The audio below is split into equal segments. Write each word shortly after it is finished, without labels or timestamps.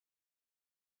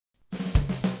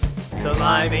The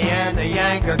Limey and the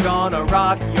Yank are gonna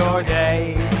rock your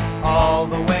day, all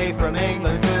the way from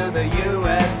England to the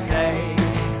USA.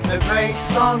 The great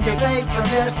song debate from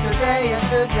yesterday and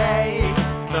today.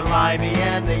 The Limey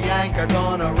and the Yank are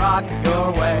gonna rock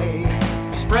your way.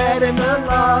 Spreading the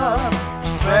love,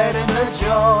 spreading the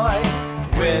joy,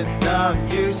 with the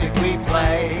music we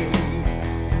play.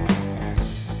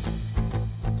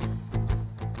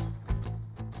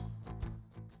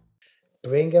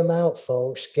 Bring them out,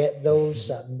 folks. Get those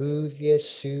that move you,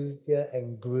 soothe you,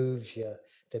 and groove you.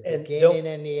 The And beginning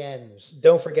and the ends.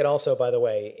 Don't forget also, by the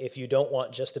way, if you don't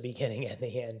want just the beginning and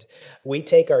the end, we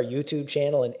take our YouTube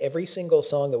channel and every single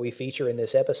song that we feature in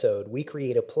this episode, we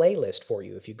create a playlist for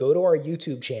you. If you go to our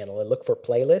YouTube channel and look for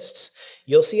playlists,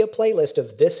 you'll see a playlist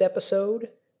of this episode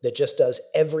that just does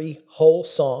every whole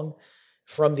song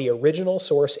from the original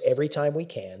source every time we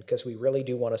can, because we really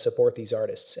do want to support these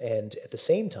artists. And at the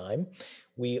same time,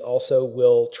 we also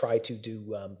will try to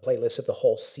do playlists of the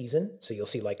whole season. So you'll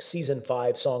see like season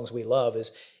 5 songs we love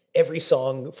is every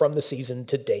song from the season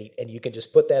to date. And you can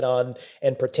just put that on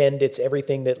and pretend it's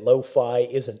everything that lo-fi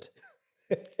isn't.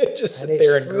 Just sit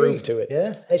there and groove to it.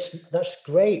 Yeah, that's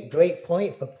great. Great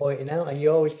point for pointing out. And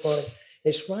you always point,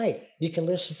 it's right. You can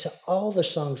listen to all the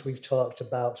songs we've talked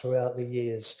about throughout the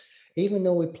years. Even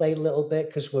though we play a little bit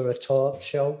because we're a talk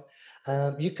show,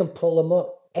 you can pull them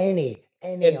up any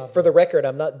And for the record,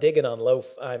 I'm not digging on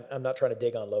I'm not trying to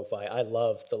dig on lo-fi. I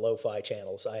love the lo-fi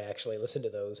channels. I actually listen to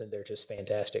those and they're just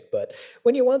fantastic. But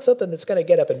when you want something that's going to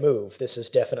get up and move, this is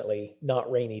definitely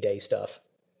not rainy day stuff.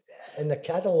 And the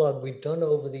catalog we've done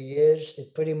over the years,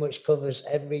 it pretty much covers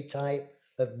every type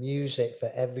of music for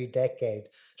every decade.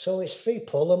 So it's free.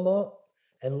 Pull them up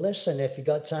and listen. If you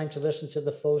got time to listen to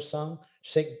the full song,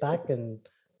 sit back and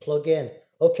plug in.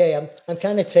 Okay, I'm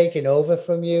kind of taking over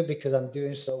from you because I'm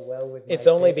doing so well with my It's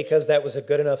only pitch. because that was a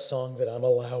good enough song that I'm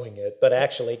allowing it. But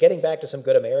actually, getting back to some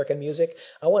good American music,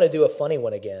 I want to do a funny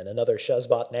one again, another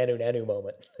Shuzbot Nanu Nanu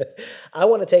moment. I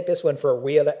want to take this one for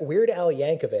Weird Al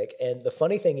Yankovic. And the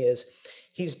funny thing is,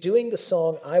 he's doing the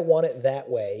song I Want It That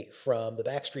Way from the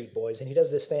Backstreet Boys, and he does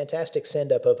this fantastic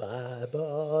send-up of I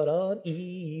bought on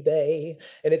eBay.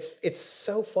 And it's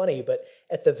so funny, but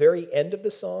at the very end of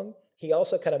the song, he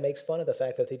also kind of makes fun of the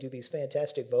fact that they do these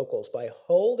fantastic vocals by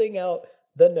holding out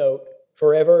the note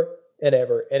forever and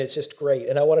ever, and it's just great.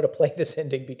 And I wanted to play this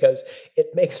ending because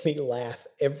it makes me laugh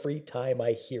every time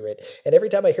I hear it. And every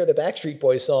time I hear the Backstreet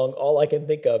Boys song, all I can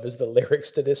think of is the lyrics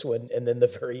to this one and then the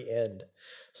very end.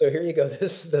 So here you go.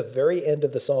 This is the very end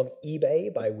of the song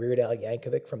eBay by Weird Al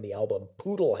Yankovic from the album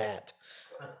Poodle Hat.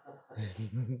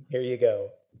 Here you go.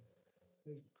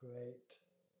 Great.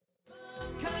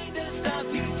 Kind of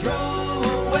stuff you throw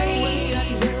away,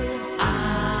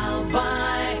 I'll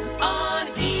buy on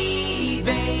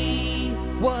eBay.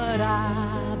 What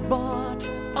I bought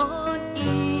on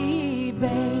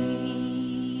eBay.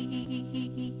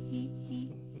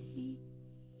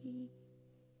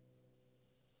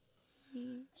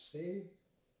 See?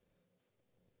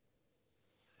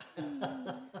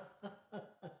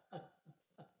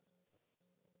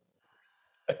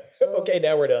 Okay,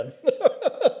 now we're done.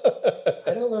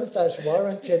 I don't know if that's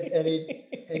warranted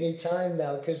any time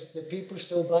now because the people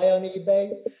still buy on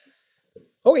eBay.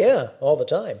 Oh yeah, all the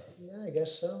time. Yeah, I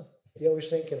guess so. You always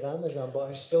think of Amazon, but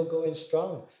it's still going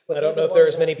strong. But I don't know if there are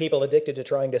as many people addicted to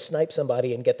trying to snipe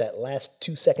somebody and get that last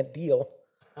 2-second deal.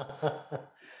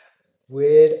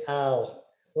 Weird Al.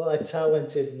 What a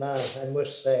talented man, I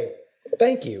must say.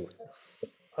 Thank you.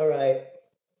 All right.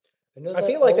 I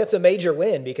feel like that's a major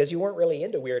win because you weren't really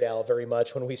into Weird Al very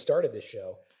much when we started this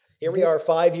show. Here we are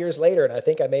 5 years later, and I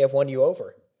think I may have won you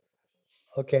over.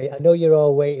 Okay, I know you're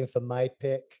all waiting for my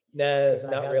pick. No, 'cause I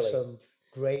not have really. some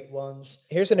great ones.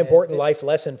 Here's an important life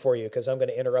lesson for you because I'm going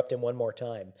to interrupt him one more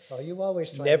time. Oh, you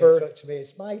always try Never- to touch me.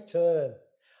 It's my turn.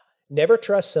 Never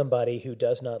trust somebody who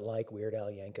does not like Weird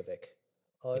Al Yankovic.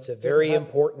 Oh, It's a very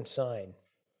important sign.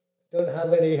 Don't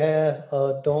have any hair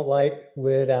or don't like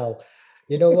Weird Al.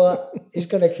 You know what? He's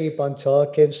going to keep on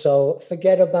talking, so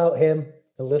forget about him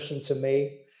and listen to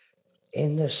me.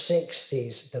 In the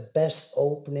 60s, the best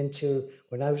opening to,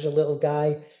 when I was a little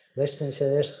guy, listening to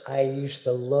this, I used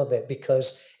to love it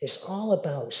because it's all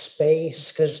about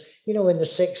space. Because, you know, in the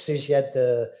 60s, you had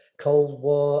the Cold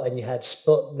War and you had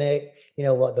Sputnik, you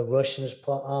know, what the Russians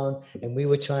put on, and we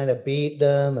were trying to beat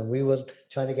them and we were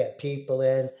trying to get people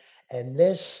in. And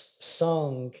this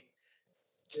song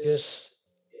just,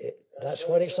 that's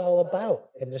what it's all about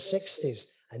in the 60s.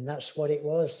 And that's what it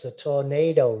was, the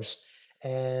tornadoes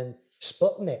and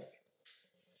Sputnik.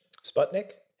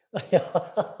 Sputnik?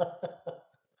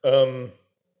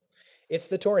 It's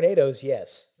the tornadoes,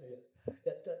 yes.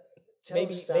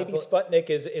 maybe Telstar, but- Sputnik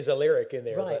is a lyric in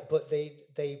there. right, but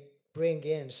they bring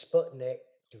in Sputnik.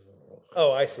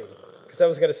 Oh, I see. Because I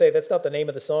was going to say, that's not the name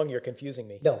of the song. You're confusing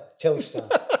me. No, Telstar.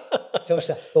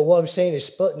 Telstar. But what I'm saying is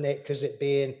Sputnik, because it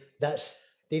being,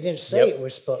 they didn't say Yep. it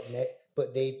was Sputnik,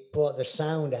 but they brought the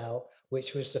sound out,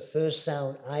 which was the first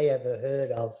sound I ever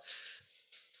heard of.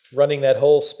 Running that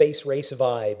whole space race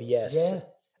vibe, yes.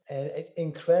 Yeah, and it's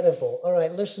incredible. All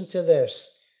right, listen to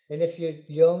this. And if you're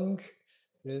young,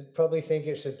 you probably think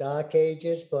it's the dark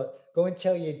ages, but go and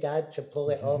tell your dad to pull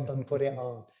it up and put it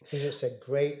on, because it's a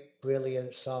great,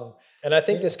 brilliant song. And I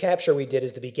think this capture we did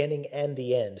is the beginning and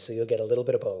the end, so you'll get a little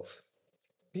bit of both.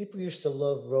 People used to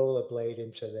love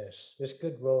rollerblading to this. There's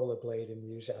good rollerblading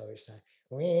music how it's like,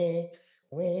 wee,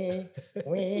 wee,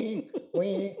 wee,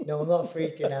 wee. No, I'm not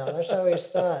freaking out. That's how it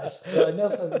starts. But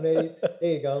enough of me.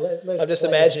 There you go. Let's I'm just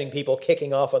play it. imagining people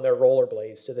kicking off on their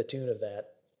rollerblades to the tune of that.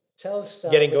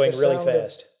 Telstar Getting with going the really sound of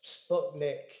fast.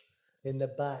 Sputnik in the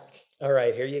back. All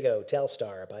right, here you go.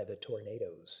 Telstar by the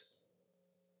Tornadoes.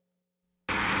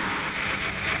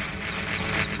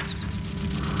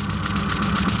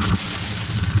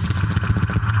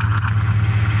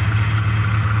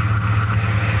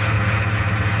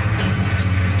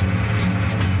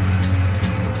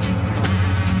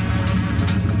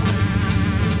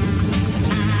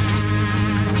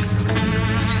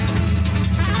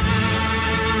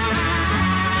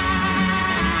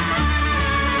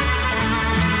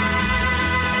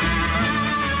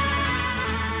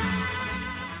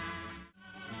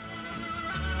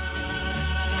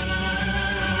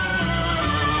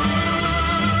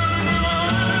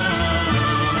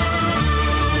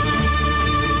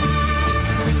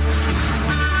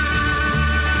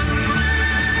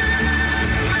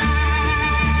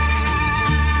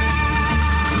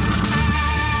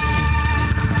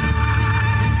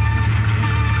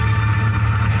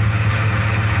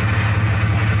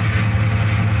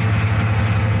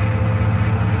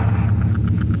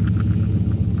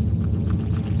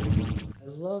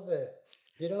 I love it.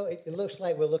 You know, it looks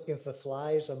like we're looking for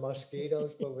flies or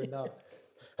mosquitoes, but we're not.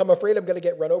 I'm afraid I'm going to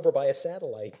get run over by a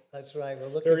satellite. That's right. We're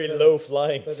looking Very for low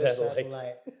flying for the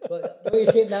satellite. But don't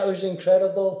you think that was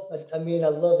incredible? I mean, I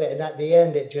love it. And at the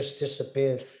end, it just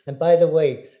disappears. And by the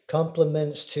way,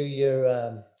 compliments to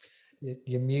your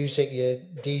music, your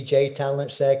DJ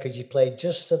talents there, because you played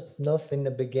just enough in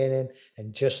the beginning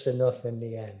and just enough in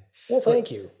the end. Well, thank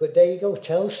you. But there you go,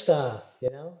 Telstar, you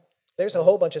know? There's a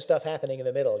whole bunch of stuff happening in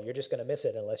the middle. You're just going to miss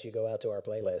it unless you go out to our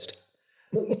playlist.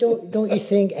 Don't you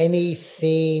think any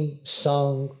theme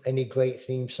song, any great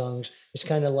theme songs, it's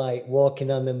kind of like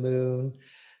Walking on the Moon.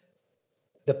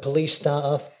 The Police start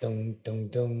off, dum, dum,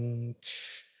 dum,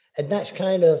 tsh, and that's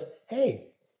kind of, hey,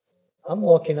 I'm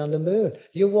walking on the moon.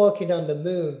 You're walking on the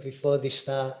moon before they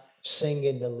start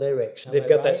singing the lyrics. Am They've I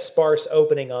got right? that sparse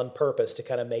opening on purpose to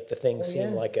kind of make the thing seem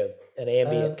yeah. like an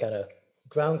ambient kind of...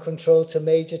 Ground Control to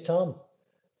Major Tom.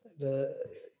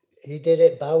 He did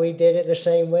it, Bowie did it the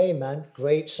same way, man.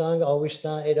 Great song, always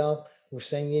started off, we're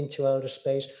singing to outer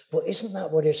space. But isn't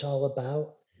that what it's all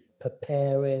about?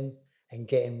 Preparing and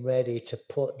getting ready to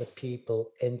put the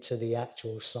people into the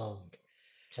actual song.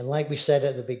 And like we said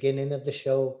at the beginning of the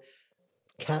show,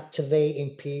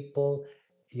 captivating people,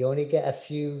 you only get a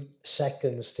few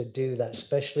seconds to do that,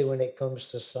 especially when it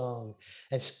comes to song.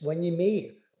 And when you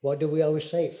meet, what do we always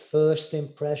say? First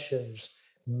impressions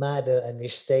matter and they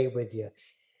stay with you.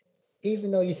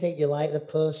 Even though you think you like the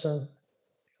person,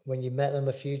 when you met them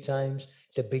a few times,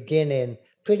 the beginning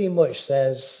pretty much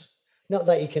says, not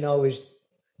that you can always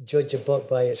judge a book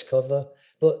by its cover,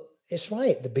 but it's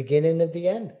right, the beginning of the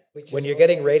end. When you're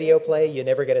getting radio play, you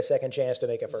never get a second chance to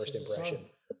make a first impression.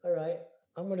 All right,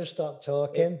 I'm going to stop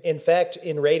talking. In fact,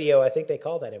 in radio, I think they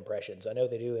call that impressions. I know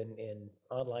they do in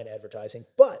online advertising.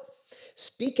 But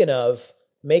speaking of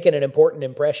making an important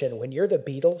impression, when you're the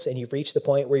Beatles and you've reached the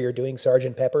point where you're doing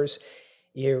Sgt. Pepper's,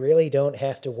 you really don't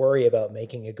have to worry about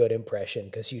making a good impression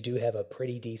because you do have a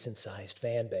pretty decent-sized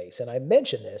fan base. And I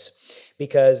mention this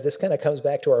because this kind of comes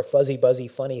back to our fuzzy, buzzy,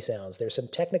 funny sounds. There's some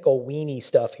technical weenie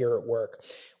stuff here at work.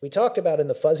 We talked about in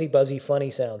the fuzzy, buzzy,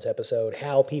 funny sounds episode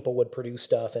how people would produce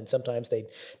stuff, and sometimes they'd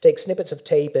take snippets of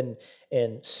tape and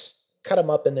cut them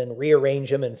up and then rearrange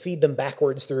them and feed them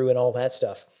backwards through and all that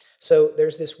stuff. So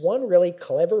there's this one really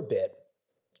clever bit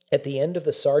at the end of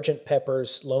the Sgt.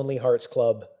 Pepper's Lonely Hearts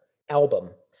Club album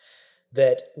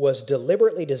that was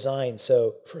deliberately designed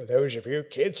so for those of you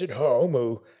kids at home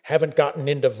who haven't gotten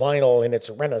into vinyl in its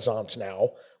renaissance now,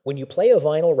 when you play a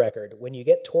vinyl record, when you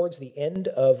get towards the end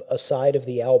of a side of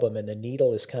the album and the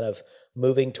needle is kind of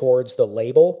moving towards the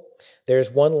label,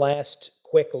 there's one last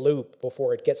quick loop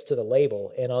before it gets to the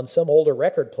label. And on some older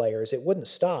record players, it wouldn't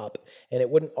stop and it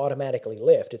wouldn't automatically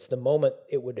lift. It's the moment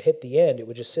it would hit the end, it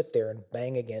would just sit there and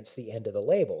bang against the end of the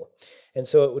label. And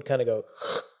so it would kind of go.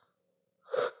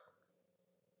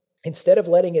 Instead of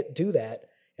letting it do that,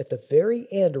 at the very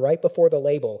end, right before the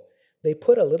label, they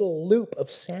put a little loop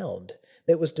of sound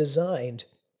that was designed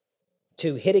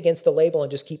to hit against the label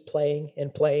and just keep playing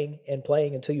and playing and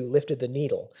playing until you lifted the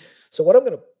needle. So what I'm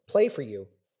going to play for you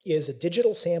is a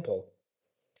digital sample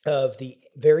of the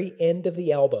very end of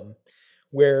the album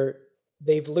where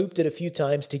they've looped it a few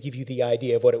times to give you the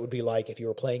idea of what it would be like if you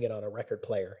were playing it on a record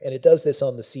player. And it does this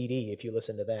on the CD if you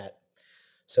listen to that.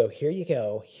 So here you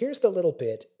go. Here's the little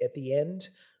bit at the end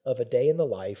of A Day in the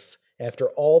Life after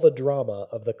all the drama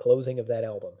of the closing of that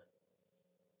album.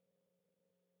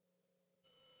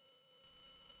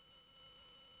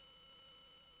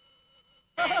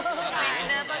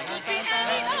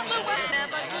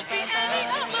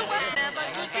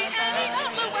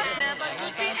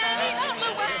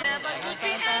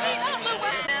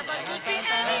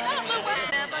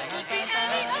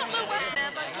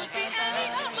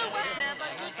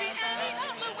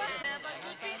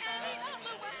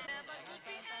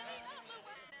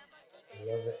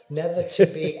 Love it. Never to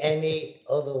be any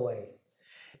other way.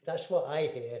 That's what I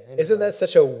hear. Anyway. Isn't that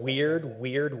such a weird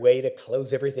way to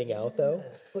close everything out, though?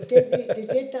 But they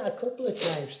did that a couple of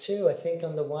times too. I think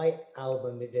on the White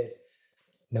Album they did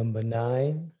number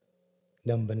 9.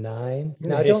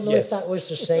 Now I don't know if that was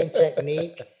the same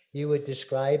technique you were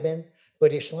describing,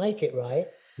 but it's like it, right?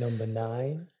 Number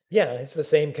 9. Yeah, it's the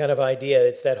same kind of idea.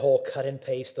 It's that whole cut and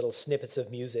paste little snippets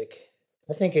of music.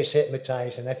 I think it's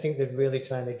hypnotizing. I think they're really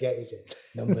trying to get you to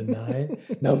number 9,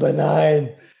 number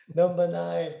 9. Number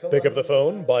 9. Pick up the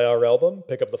phone, buy our album.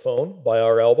 Pick up the phone, buy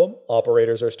our album.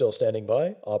 Operators are still standing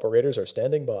by. Operators are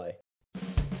standing by.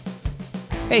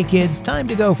 Hey kids, time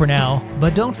to go for now.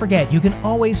 But don't forget, you can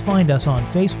always find us on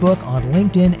Facebook, on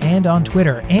LinkedIn, and on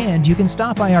Twitter. And you can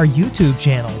stop by our YouTube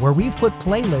channel where we've put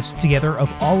playlists together of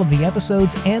all of the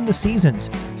episodes and the seasons.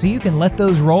 So you can let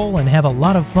those roll and have a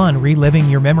lot of fun reliving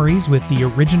your memories with the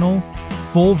original,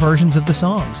 full versions of the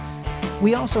songs.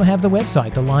 We also have the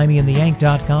website,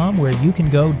 thelimeyandtheyank.com, where you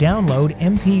can go download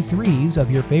MP3s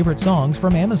of your favorite songs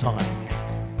from Amazon.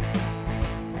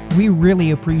 We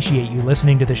really appreciate you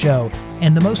listening to the show,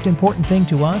 and the most important thing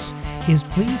to us is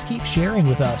please keep sharing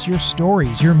with us your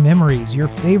stories, your memories, your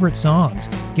favorite songs.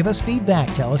 Give us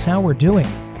feedback, tell us how we're doing,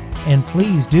 and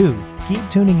please do keep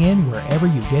tuning in wherever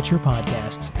you get your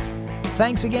podcasts.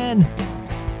 Thanks again!